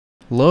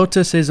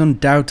Lotus is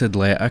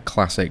undoubtedly a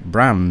classic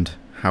brand.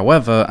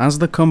 However, as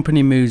the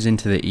company moves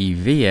into the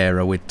EV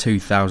era with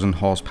 2000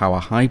 horsepower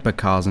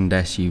hypercars and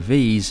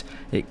SUVs,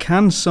 it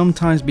can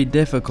sometimes be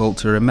difficult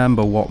to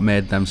remember what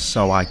made them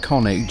so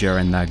iconic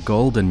during their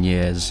golden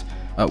years.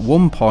 At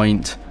one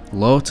point,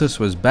 Lotus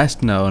was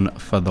best known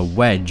for the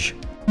Wedge.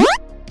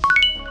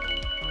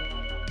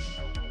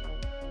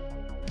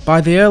 By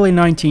the early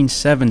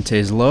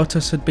 1970s,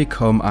 Lotus had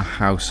become a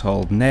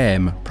household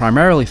name,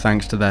 primarily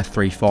thanks to their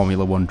 3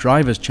 Formula 1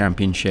 Drivers'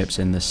 Championships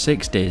in the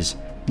 60s.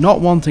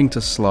 Not wanting to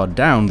slow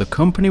down, the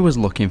company was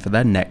looking for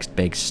their next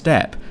big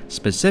step,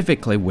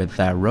 specifically with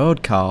their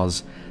road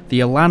cars. The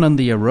Elan and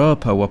the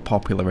Europa were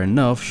popular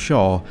enough,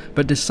 sure,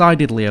 but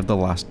decidedly of the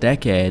last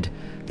decade.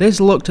 This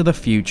look to the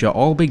future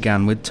all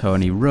began with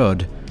Tony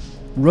Rudd.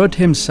 Rudd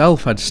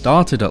himself had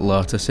started at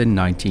Lotus in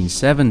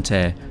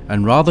 1970,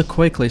 and rather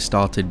quickly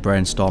started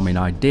brainstorming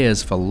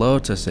ideas for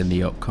Lotus in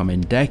the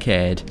upcoming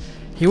decade.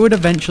 He would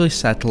eventually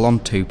settle on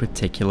 2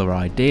 particular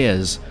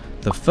ideas.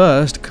 The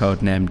first,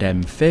 codenamed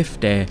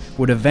M50,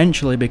 would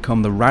eventually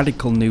become the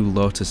radical new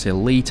Lotus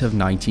Elite of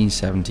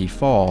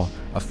 1974,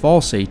 a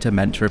 4-seater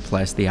meant to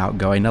replace the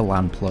outgoing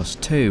Elan Plus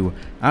 2,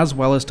 as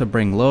well as to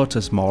bring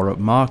Lotus more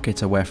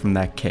upmarket away from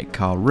their kit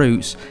car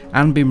roots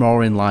and be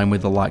more in line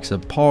with the likes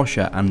of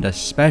Porsche and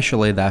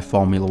especially their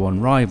Formula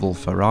 1 rival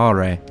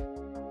Ferrari.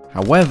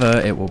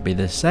 However, it would be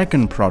the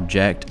second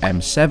project,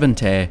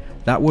 M70,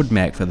 that would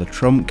make for the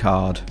trump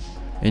card.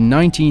 In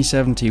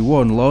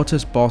 1971,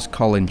 Lotus boss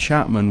Colin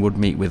Chapman would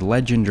meet with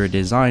legendary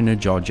designer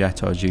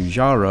Giorgetto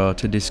Giugiaro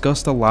to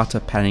discuss the latter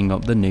penning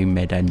up the new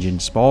mid-engine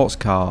sports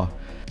car.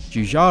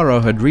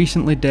 Giugiaro had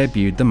recently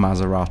debuted the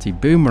Maserati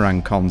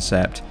Boomerang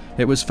concept.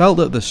 It was felt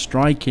that the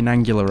striking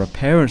angular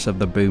appearance of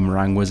the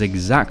Boomerang was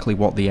exactly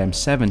what the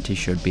M70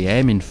 should be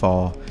aiming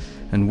for.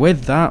 And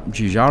with that,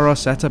 Giugiaro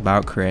set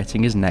about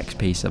creating his next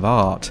piece of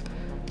art.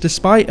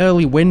 Despite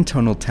early wind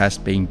tunnel tests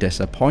being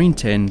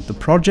disappointing, the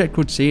project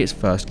would see its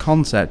first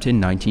concept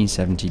in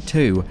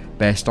 1972,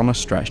 based on a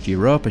stretched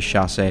Europa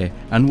chassis,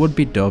 and would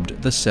be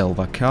dubbed the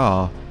Silver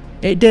Car.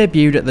 It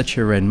debuted at the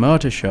Turin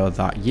Motor Show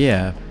that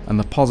year, and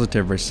the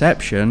positive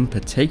reception,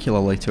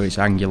 particularly to its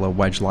angular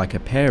wedge-like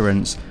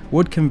appearance,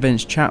 would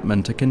convince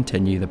Chapman to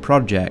continue the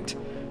project.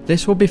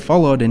 This would be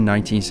followed in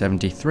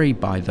 1973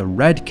 by the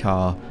Red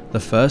Car, the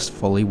first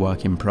fully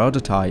working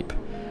prototype.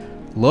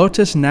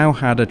 Lotus now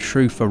had a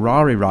true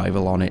Ferrari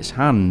rival on its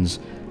hands.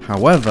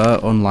 However,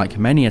 unlike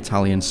many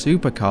Italian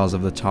supercars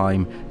of the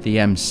time, the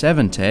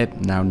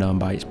M70, now known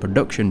by its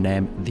production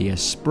name, the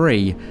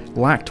Esprit,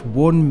 lacked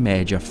one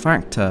major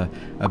factor,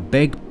 a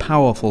big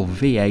powerful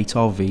V8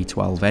 or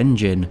V12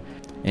 engine.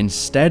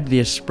 Instead,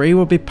 the Esprit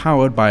would be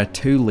powered by a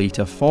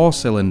 2-litre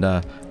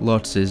 4-cylinder,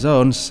 Lotus's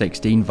own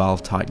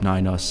 16-valve Type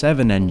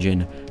 907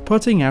 engine,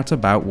 putting out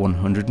about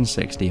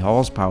 160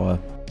 horsepower.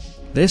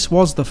 This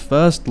was the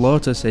first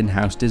Lotus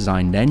in-house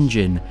designed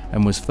engine,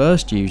 and was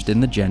first used in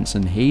the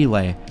Jensen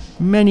Healey.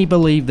 Many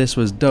believe this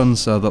was done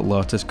so that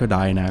Lotus could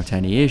iron out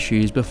any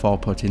issues before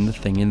putting the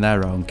thing in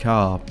their own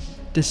car.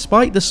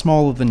 Despite the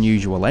smaller than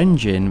usual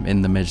engine,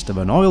 in the midst of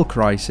an oil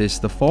crisis,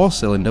 the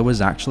 4-cylinder was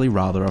actually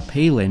rather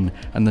appealing,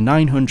 and the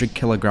 900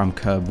 kg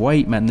curb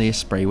weight meant the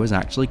Esprit was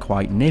actually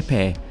quite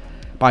nippy.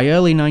 By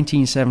early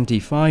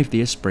 1975,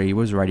 the Esprit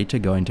was ready to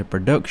go into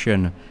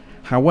production.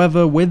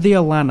 However, with the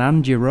Elan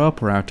and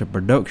Europa out of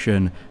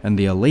production, and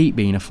the Elite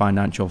being a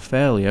financial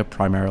failure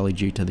primarily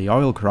due to the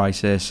oil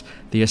crisis,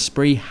 the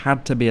Esprit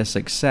had to be a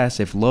success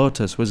if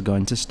Lotus was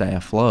going to stay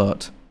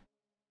afloat.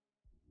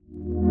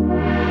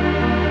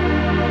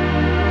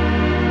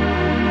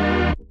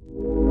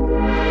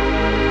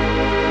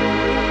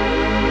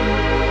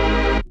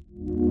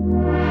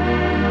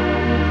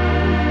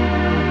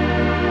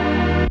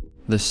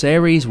 The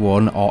Series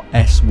 1 or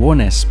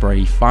S1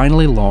 Esprit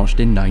finally launched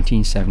in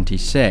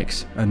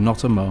 1976, and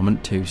not a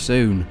moment too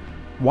soon.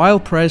 While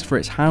praised for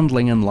its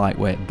handling and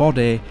lightweight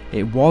body,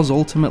 it was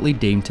ultimately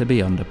deemed to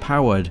be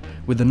underpowered,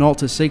 with the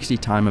 0-60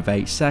 time of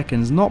 8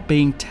 seconds not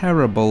being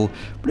terrible,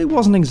 but it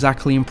wasn't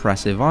exactly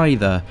impressive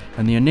either,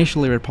 and the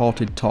initially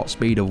reported top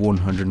speed of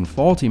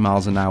 140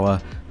 miles an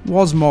hour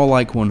was more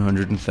like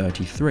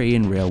 133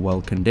 in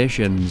real-world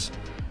conditions.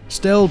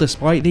 Still,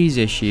 despite these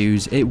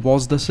issues, it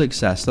was the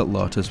success that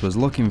Lotus was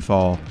looking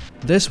for.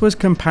 This was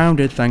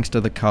compounded thanks to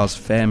the car's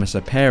famous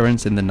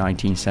appearance in the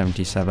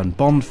 1977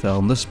 Bond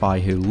film The Spy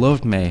Who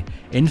Loved Me,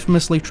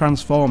 infamously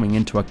transforming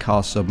into a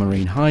car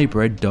submarine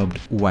hybrid dubbed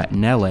Wet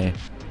Nelly.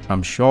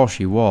 I'm sure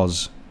she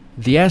was.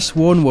 The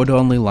S1 would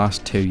only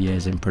last 2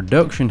 years in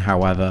production,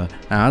 however,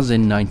 as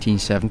in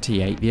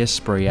 1978 the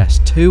Esprit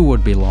S2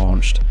 would be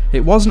launched.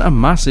 It wasn't a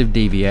massive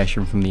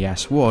deviation from the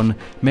S1,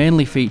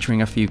 mainly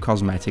featuring a few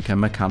cosmetic and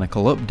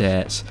mechanical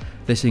updates.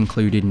 This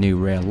included new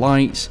rear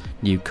lights,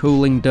 new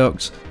cooling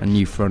ducts, a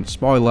new front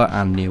spoiler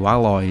and new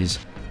alloys.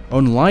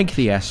 Unlike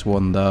the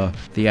S1 though,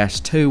 the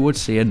S2 would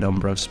see a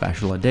number of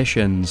special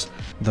editions.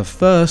 The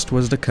first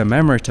was the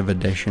commemorative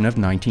edition of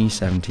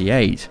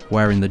 1978,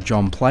 wearing the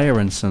John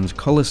Player & Sons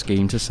colour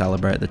scheme to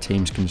celebrate the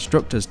team's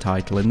constructors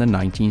title in the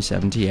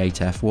 1978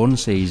 F1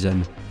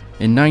 season.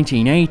 In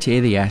 1980,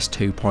 the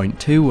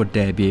S2.2 would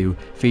debut,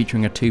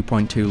 featuring a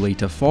 2.2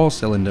 litre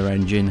 4-cylinder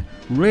engine,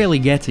 really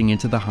getting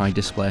into the high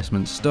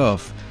displacement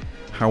stuff.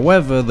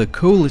 However, the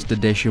coolest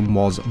addition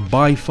was,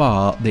 by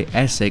far, the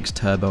S6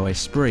 Turbo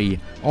Esprit,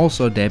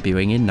 also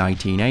debuting in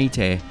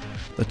 1980.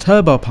 The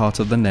turbo part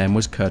of the name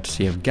was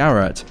courtesy of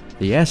Garrett,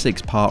 the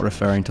S6 part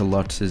referring to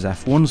Lotus's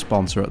F1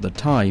 sponsor at the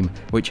time,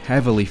 which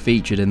heavily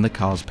featured in the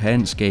car's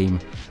paint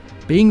scheme.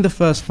 Being the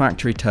first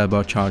factory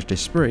turbocharged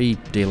Esprit,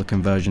 dealer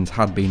conversions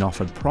had been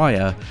offered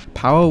prior,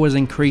 power was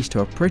increased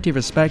to a pretty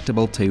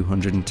respectable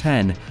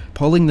 210,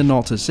 pulling the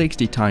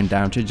 0-60 time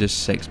down to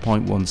just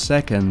 6.1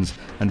 seconds,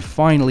 and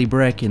finally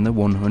breaking the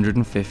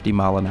 150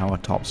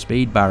 mph top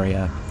speed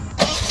barrier.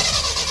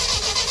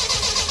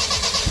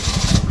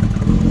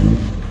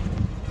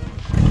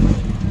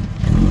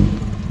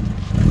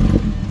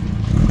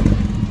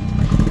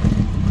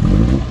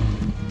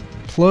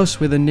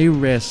 Plus, with a new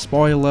rear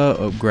spoiler,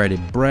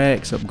 upgraded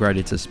brakes,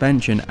 upgraded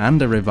suspension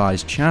and a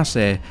revised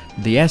chassis,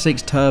 the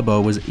S6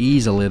 Turbo was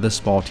easily the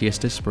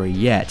sportiest Esprit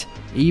yet,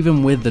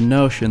 even with the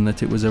notion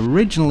that it was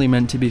originally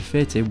meant to be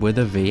fitted with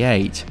a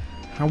V8.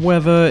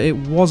 However, it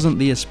wasn't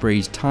the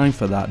Esprit's time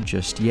for that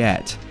just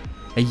yet.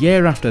 A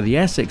year after the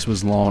S6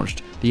 was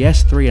launched, the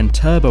S3 and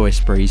Turbo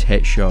Esprits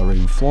hit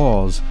showroom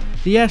floors.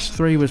 The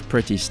S3 was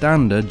pretty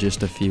standard,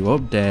 just a few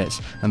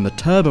updates, and the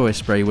Turbo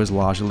Esprit was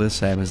largely the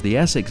same as the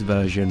S6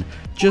 version,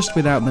 just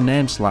without the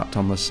name slapped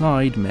on the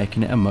side,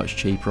 making it a much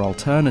cheaper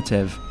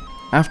alternative.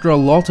 After a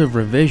lot of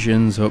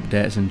revisions,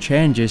 updates and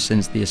changes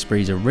since the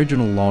Esprit's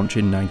original launch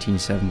in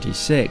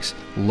 1976,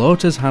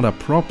 Lotus had a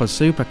proper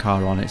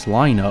supercar on its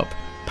lineup.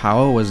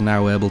 Power was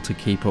now able to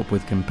keep up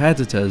with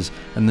competitors,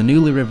 and the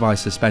newly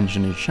revised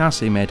suspension and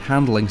chassis made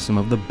handling some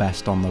of the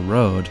best on the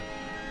road.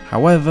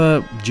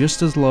 However,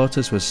 just as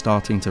Lotus was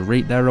starting to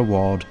reap their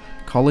reward,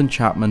 Colin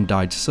Chapman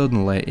died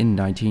suddenly in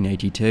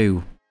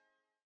 1982.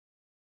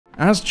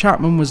 As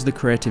Chapman was the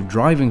creative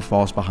driving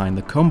force behind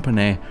the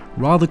company,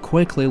 rather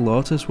quickly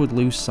Lotus would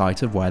lose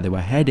sight of where they were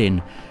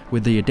heading,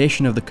 with the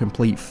addition of the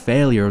complete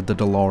failure of the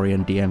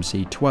DeLorean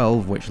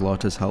DMC-12, which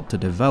Lotus helped to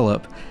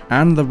develop,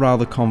 and the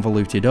rather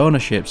convoluted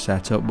ownership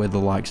setup with the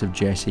likes of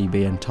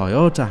JCB and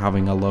Toyota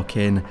having a look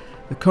in,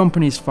 the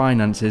company's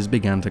finances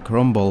began to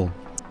crumble.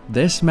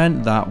 This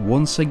meant that,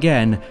 once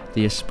again,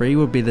 the Esprit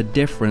would be the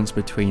difference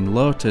between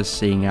Lotus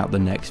seeing out the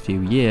next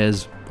few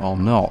years, or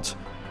not.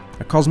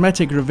 A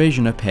cosmetic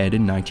revision appeared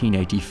in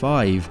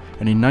 1985,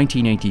 and in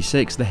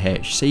 1986 the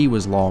HC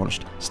was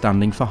launched,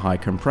 standing for high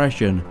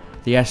compression.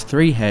 The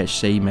S3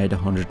 HC made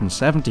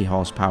 170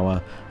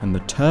 horsepower, and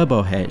the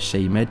Turbo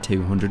HC made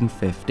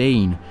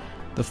 215.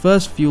 The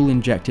first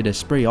fuel-injected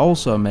Esprit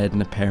also made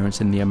an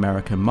appearance in the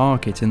American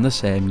market in the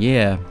same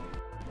year.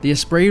 The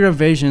Esprit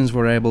revisions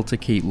were able to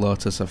keep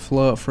Lotus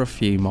afloat for a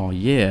few more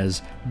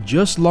years,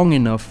 just long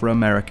enough for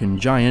American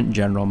giant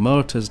General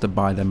Motors to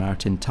buy them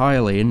out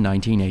entirely in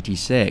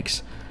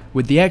 1986.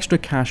 With the extra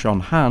cash on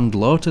hand,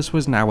 Lotus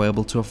was now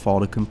able to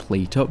afford a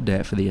complete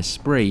update for the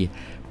Esprit,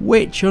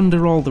 which,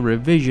 under all the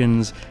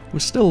revisions,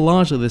 was still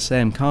largely the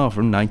same car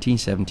from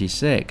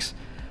 1976.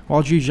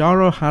 While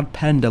Giugiaro had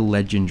penned a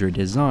legendary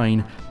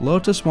design,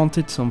 Lotus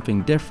wanted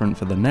something different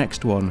for the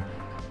next one.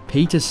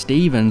 Peter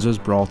Stevens was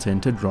brought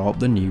in to draw up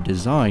the new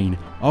design,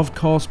 of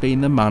course being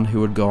the man who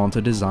would go on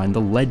to design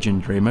the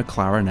legendary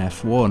McLaren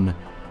F1.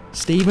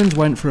 Stevens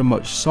went for a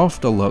much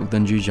softer look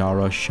than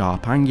Giugiaro's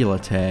sharp angular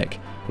take,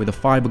 with a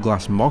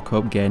fiberglass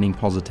mock-up gaining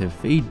positive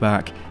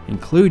feedback,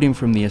 including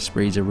from the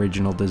Esprit's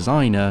original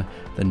designer.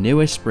 The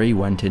new Esprit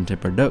went into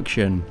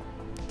production.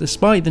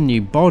 Despite the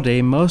new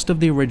body, most of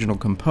the original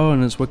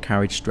components were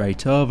carried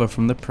straight over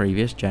from the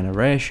previous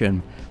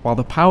generation, while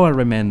the power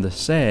remained the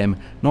same.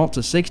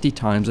 0-60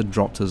 times had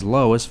dropped as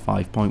low as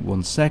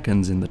 5.1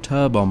 seconds in the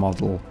turbo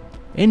model.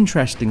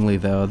 Interestingly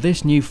though,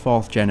 this new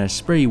 4th gen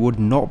Esprit would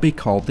not be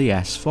called the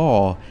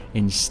S4,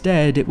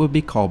 instead it would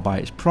be called by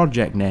its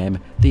project name,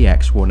 the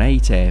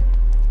X180.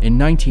 In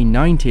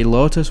 1990,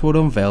 Lotus would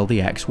unveil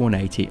the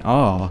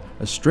X180R,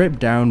 a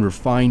stripped-down,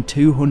 refined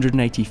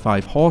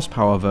 285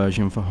 horsepower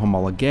version for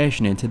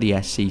homologation into the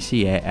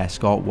SCCA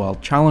Escort World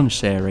Challenge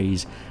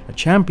Series, a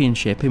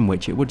championship in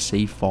which it would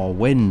see 4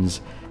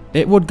 wins.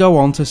 It would go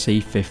on to see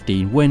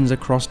 15 wins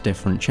across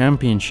different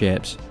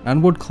championships,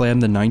 and would claim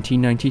the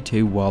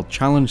 1992 World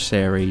Challenge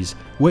Series,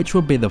 which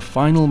would be the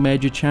final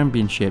major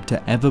championship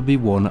to ever be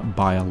won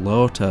by a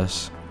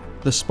Lotus.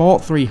 The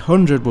Sport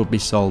 300 would be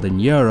sold in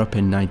Europe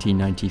in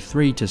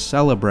 1993 to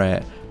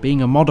celebrate,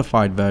 being a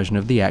modified version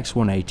of the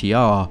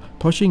X180R,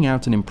 pushing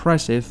out an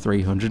impressive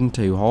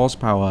 302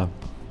 horsepower.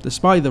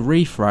 Despite the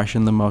refresh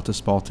and the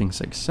motorsporting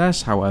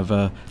success,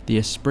 however, the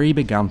Esprit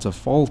began to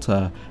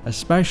falter,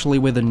 especially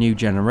with a new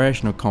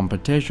generation of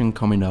competition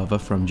coming over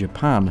from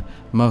Japan,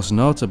 most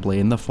notably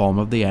in the form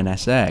of the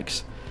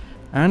NSX.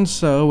 And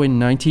so, in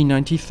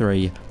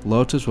 1993,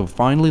 Lotus would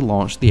finally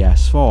launch the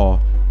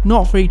S4,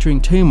 not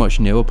featuring too much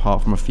new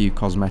apart from a few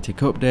cosmetic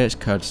updates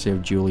courtesy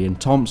of Julian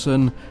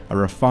Thompson, a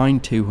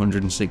refined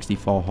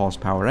 264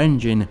 horsepower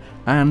engine,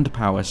 and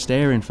power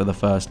steering for the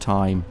first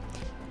time.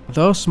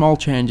 Though small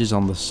changes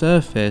on the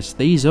surface,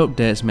 these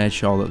updates made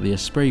sure that the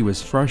Esprit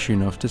was fresh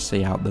enough to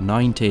see out the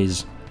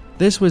 90s.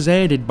 This was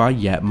aided by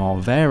yet more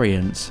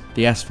variants.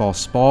 The S4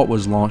 Sport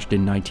was launched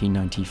in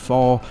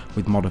 1994,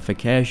 with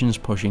modifications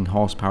pushing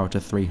horsepower to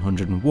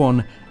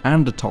 301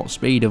 and a top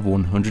speed of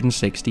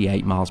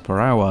 168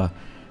 mph.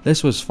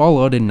 This was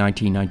followed in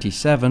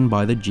 1997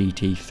 by the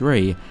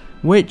GT3,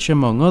 which,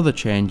 among other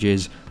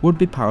changes, would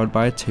be powered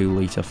by a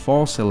 2-litre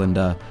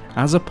 4-cylinder,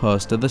 as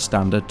opposed to the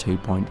standard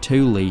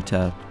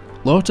 2.2-litre.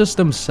 Lotus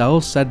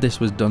themselves said this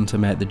was done to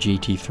make the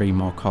GT3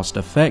 more cost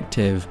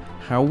effective.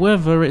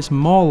 However, it's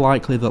more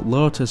likely that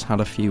Lotus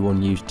had a few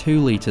unused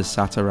 2-litres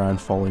sat around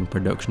following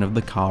production of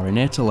the car in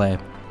Italy.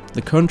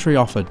 The country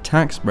offered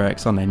tax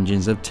breaks on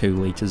engines of 2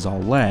 litres or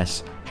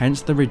less,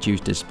 hence the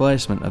reduced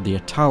displacement of the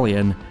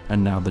Italian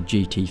and now the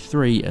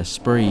GT3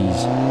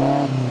 Esprits.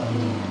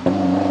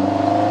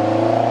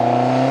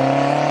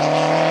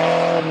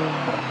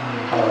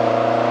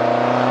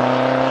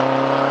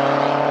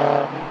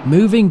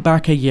 Moving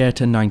back a year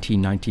to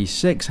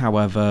 1996,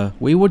 however,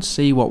 we would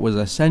see what was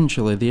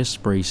essentially the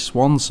Esprit's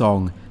swan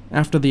song.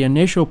 After the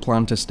initial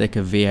plan to stick a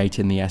V8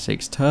 in the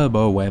SX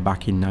Turbo way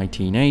back in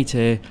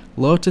 1980,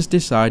 Lotus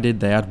decided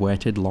they had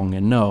waited long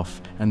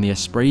enough, and the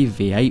Esprit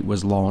V8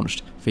 was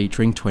launched,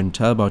 featuring twin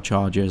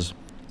turbochargers.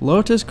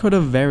 Lotus could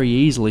have very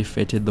easily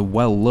fitted the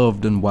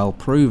well-loved and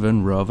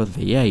well-proven Rover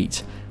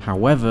V8,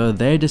 however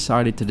they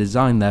decided to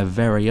design their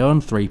very own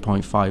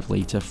 3.5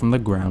 litre from the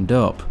ground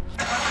up.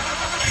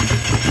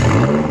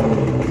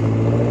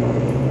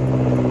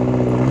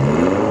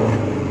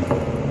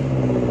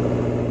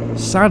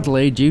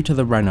 Sadly, due to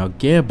the Renault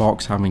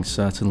gearbox having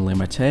certain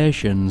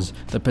limitations,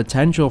 the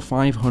potential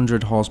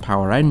 500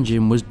 horsepower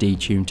engine was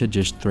detuned to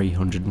just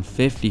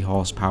 350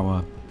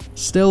 horsepower.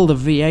 Still, the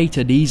V8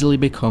 had easily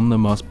become the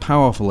most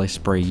powerful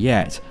Esprit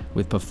yet,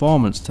 with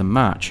performance to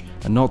match,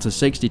 a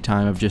 0-60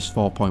 time of just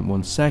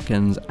 4.1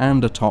 seconds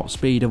and a top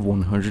speed of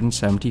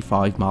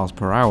 175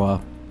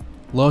 mph.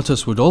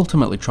 Lotus would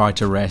ultimately try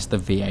to race the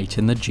V8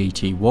 in the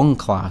GT1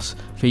 class,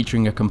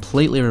 featuring a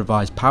completely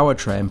revised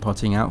powertrain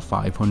putting out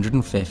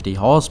 550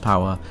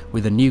 horsepower,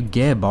 with a new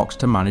gearbox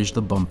to manage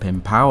the bump-in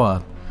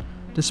power.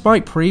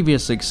 Despite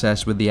previous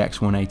success with the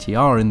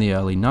X180R in the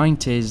early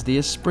 90s, the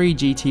Esprit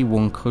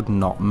GT1 could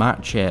not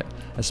match it,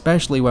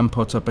 especially when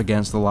put up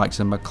against the likes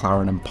of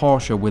McLaren and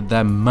Porsche with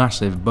their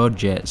massive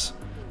budgets.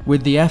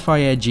 With the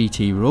FIA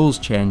GT rules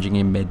changing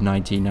in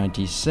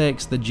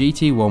mid-1996, the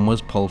GT1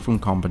 was pulled from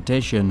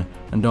competition,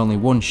 and only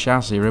one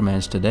chassis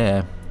remains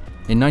today.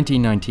 In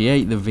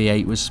 1998, the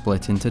V8 was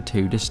split into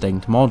two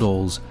distinct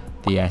models,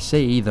 the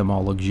SE, the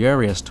more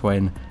luxurious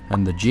twin,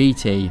 and the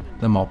GT,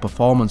 the more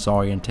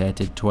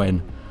performance-orientated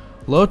twin.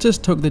 Lotus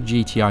took the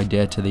GT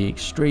idea to the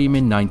extreme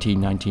in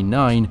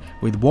 1999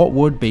 with what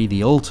would be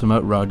the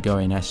ultimate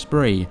road-going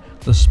Esprit,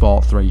 the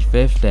Sport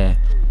 350.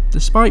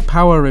 Despite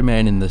power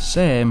remaining the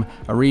same,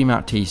 a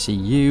remat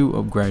TCU,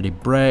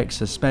 upgraded brakes,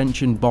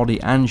 suspension,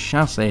 body and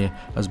chassis,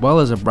 as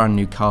well as a brand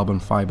new carbon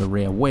fibre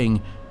rear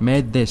wing,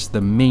 made this the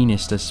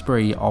meanest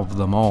Esprit of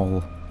them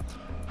all.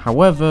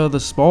 However, the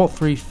Sport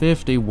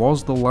 350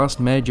 was the last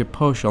major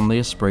push on the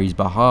Esprit's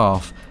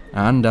behalf,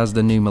 and as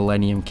the new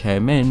millennium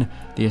came in,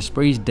 the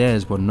Esprit's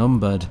days were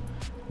numbered.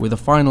 With a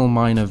final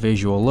minor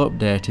visual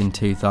update in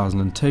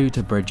 2002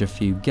 to bridge a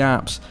few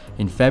gaps,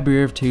 in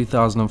February of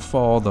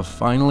 2004 the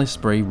final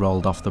Esprit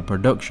rolled off the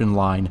production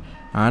line,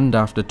 and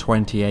after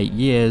 28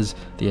 years,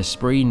 the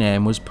Esprit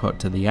name was put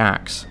to the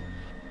axe.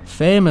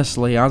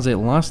 Famously, as it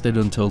lasted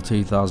until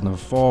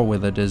 2004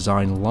 with a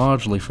design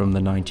largely from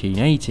the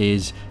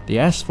 1980s, the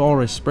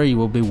S4 Esprit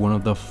will be one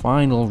of the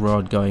final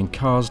road-going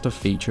cars to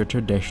feature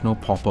traditional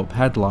pop-up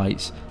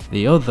headlights,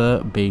 the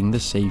other being the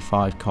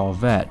C5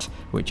 Corvette,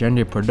 which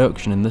ended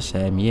production in the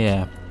same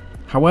year.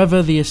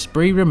 However, the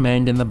Esprit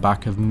remained in the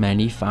back of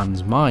many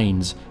fans'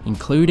 minds,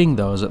 including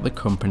those at the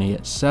company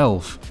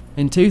itself.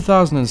 In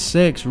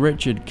 2006,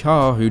 Richard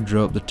Carr, who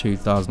drove the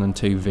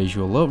 2002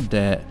 visual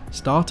update,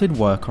 started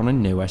work on a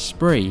new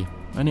Esprit,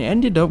 and it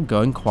ended up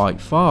going quite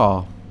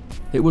far.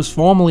 It was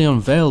formally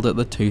unveiled at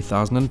the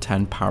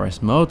 2010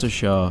 Paris Motor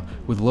Show,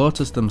 with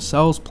Lotus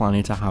themselves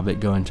planning to have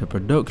it go into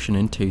production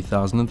in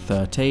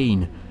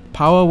 2013.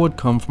 Power would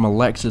come from a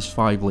Lexus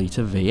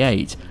 5-litre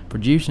V8,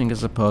 producing a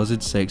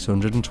supposed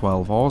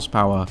 612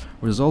 horsepower,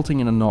 resulting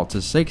in a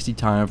 0-60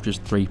 time of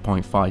just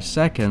 3.5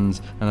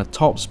 seconds and a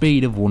top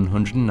speed of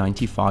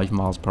 195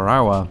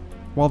 mph.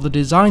 While the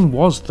design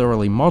was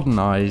thoroughly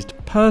modernised,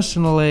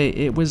 personally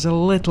it was a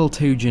little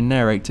too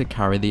generic to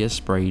carry the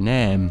Esprit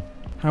name.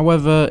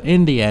 However,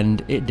 in the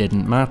end it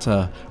didn't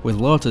matter, with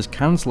Lotus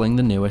cancelling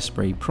the new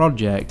Esprit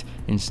project,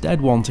 instead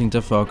wanting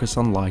to focus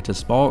on lighter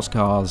sports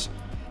cars.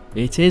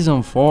 It is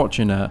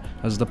unfortunate,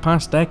 as the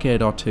past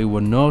decade or two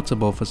were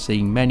notable for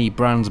seeing many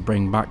brands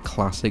bring back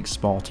classic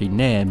sporty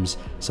names,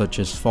 such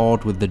as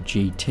Ford with the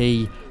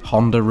GT,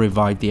 Honda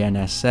revived the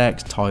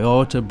NSX,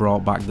 Toyota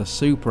brought back the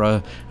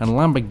Supra, and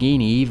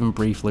Lamborghini even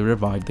briefly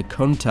revived the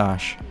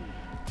Countach.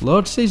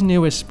 Lotus's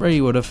new Esprit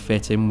would have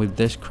fit in with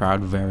this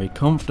crowd very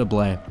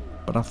comfortably,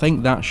 but I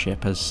think that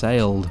ship has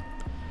sailed.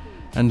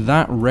 And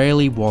that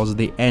really was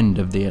the end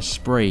of the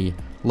Esprit.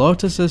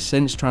 Lotus has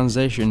since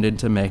transitioned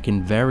into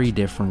making very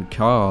different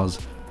cars.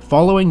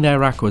 Following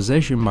their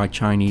acquisition by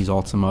Chinese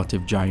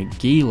automotive giant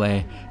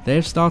Geely,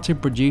 they've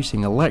started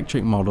producing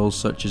electric models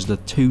such as the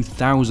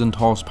 2,000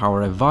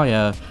 horsepower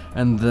Evija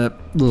and the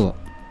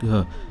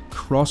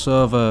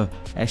crossover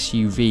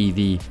SUV,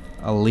 the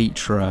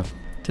Elytra.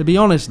 To be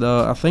honest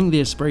though, I think the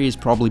Esprit is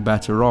probably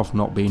better off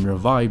not being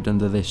revived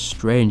under this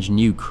strange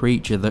new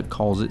creature that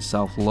calls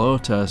itself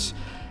Lotus,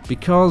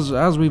 because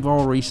as we've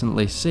all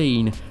recently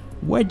seen,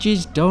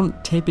 wedges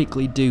don't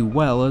typically do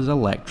well as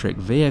electric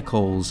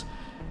vehicles.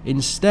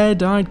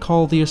 Instead, I'd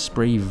call the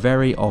Esprit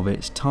very of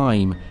its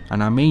time,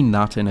 and I mean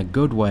that in a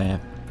good way.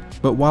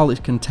 But while its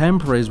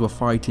contemporaries were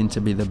fighting to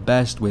be the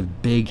best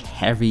with big,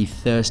 heavy,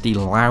 thirsty,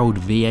 loud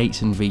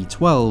V8s and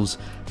V12s,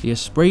 the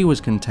Esprit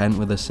was content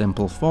with a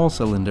simple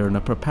 4-cylinder and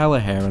a propeller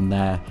here and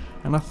there,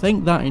 and I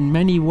think that in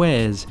many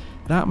ways,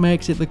 that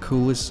makes it the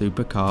coolest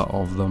supercar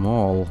of them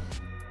all.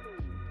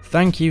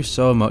 Thank you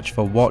so much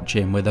for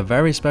watching, with a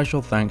very special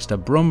thanks to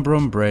Brum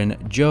Brum Bryn,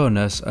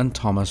 Jonas and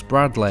Thomas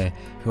Bradley,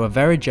 who are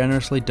very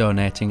generously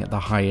donating at the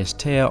highest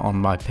tier on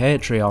my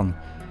Patreon.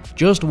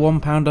 Just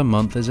 £1 a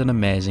month is an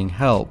amazing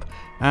help,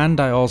 and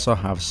I also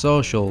have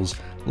socials,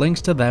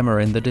 links to them are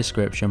in the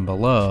description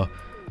below.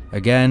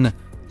 Again,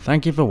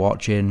 thank you for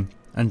watching,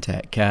 and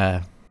take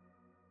care.